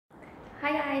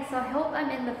Hi guys, so I hope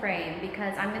I'm in the frame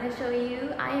because I'm going to show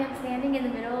you, I am standing in the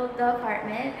middle of the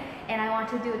apartment and I want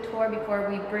to do a tour before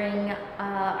we bring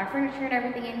our furniture and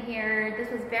everything in here.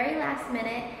 This was very last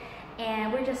minute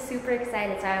and we're just super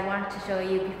excited, so I wanted to show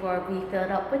you before we fill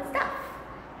it up with stuff.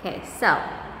 Okay, so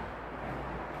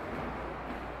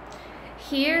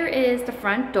here is the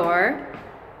front door.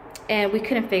 And we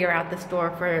couldn't figure out this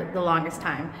door for the longest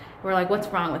time. We're like, what's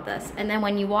wrong with this? And then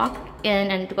when you walk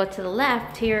in and go to the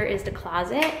left, here is the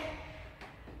closet,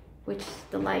 which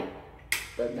the light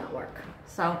does not work.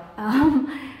 So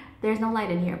there's no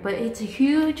light in here, but it's a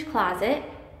huge closet.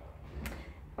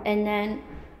 And then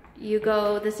you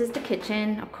go, this is the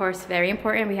kitchen, of course, very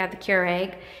important. We have the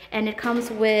Keurig, and it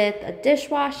comes with a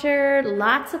dishwasher,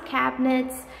 lots of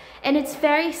cabinets, and it's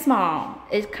very small.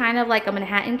 It's kind of like a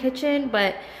Manhattan kitchen,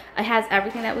 but it has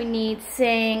everything that we need.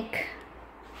 Sink,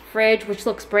 fridge, which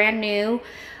looks brand new,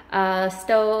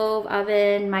 stove,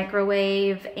 oven,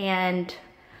 microwave, and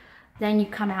then you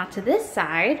come out to this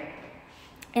side,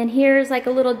 and here's like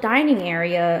a little dining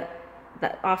area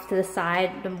that off to the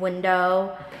side, the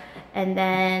window, and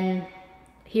then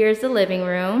here's the living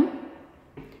room.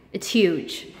 It's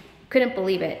huge, couldn't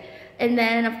believe it. And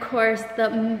then of course the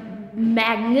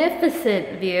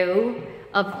magnificent view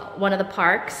of one of the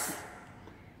parks.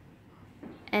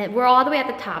 And we're all the way at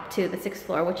the top too, the 6th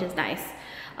floor, which is nice.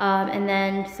 And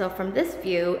then, so from this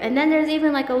view, and then there's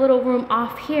even like a little room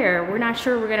off here. We're not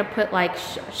sure we're gonna put like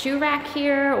a shoe rack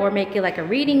here or make it like a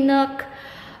reading nook.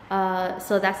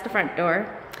 So that's the front door.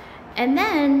 And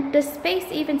then the space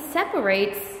even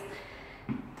separates.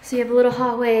 So you have a little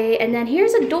hallway, and then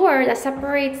here's a door that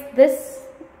separates this,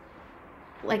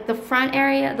 like the front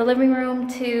area, the living room,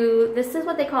 to, this is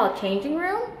what they call a changing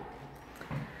room.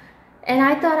 And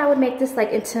I thought I would make this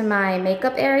like into my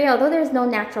makeup area, although there's no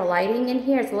natural lighting in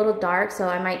here. It's a little dark, so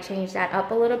I might change that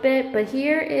up a little bit. But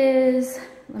here is,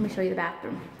 let me show you the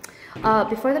bathroom.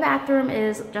 Before the bathroom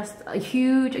is just a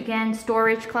huge, again,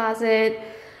 storage closet,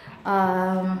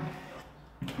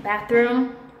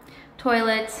 bathroom,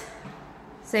 toilet,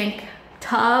 sink,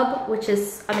 tub, which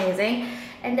is amazing.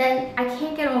 And then I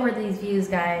can't get over these views,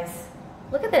 guys.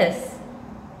 Look at this.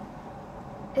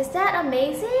 Is that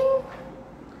amazing?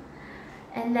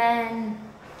 And then,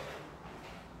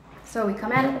 so we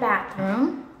come out of the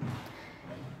bathroom.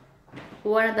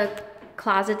 One of the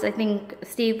closets, I think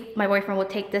Steve, my boyfriend, will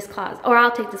take this closet, or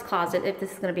I'll take this closet if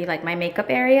this is gonna be like my makeup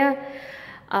area.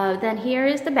 Then here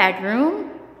is the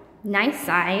bedroom, nice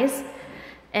size.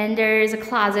 And there's a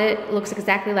closet, looks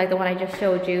exactly like the one I just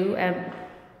showed you.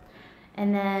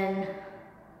 And then,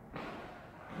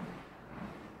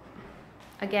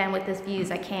 again, with this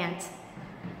views, I can't.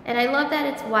 And I love that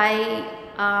it's white.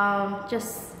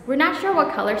 We're not sure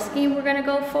what color scheme we're gonna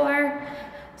go for.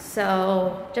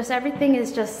 So just everything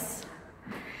is just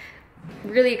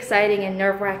really exciting and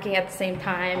nerve-wracking at the same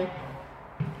time.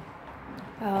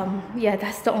 Yeah,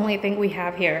 that's the only thing we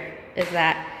have here, is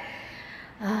that.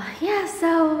 Yeah,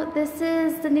 so this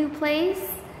is the new place.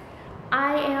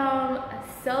 I am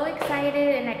so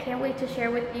excited and I can't wait to share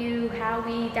with you how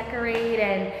we decorate.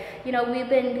 And you know, we've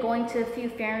been going to a few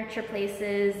furniture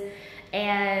places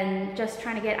and just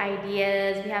trying to get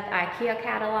ideas. We have the IKEA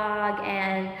catalog,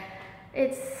 and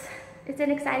it's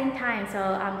an exciting time. So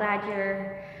I'm glad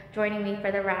you're joining me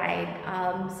for the ride.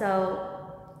 So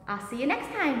I'll see you next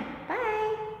time. Bye.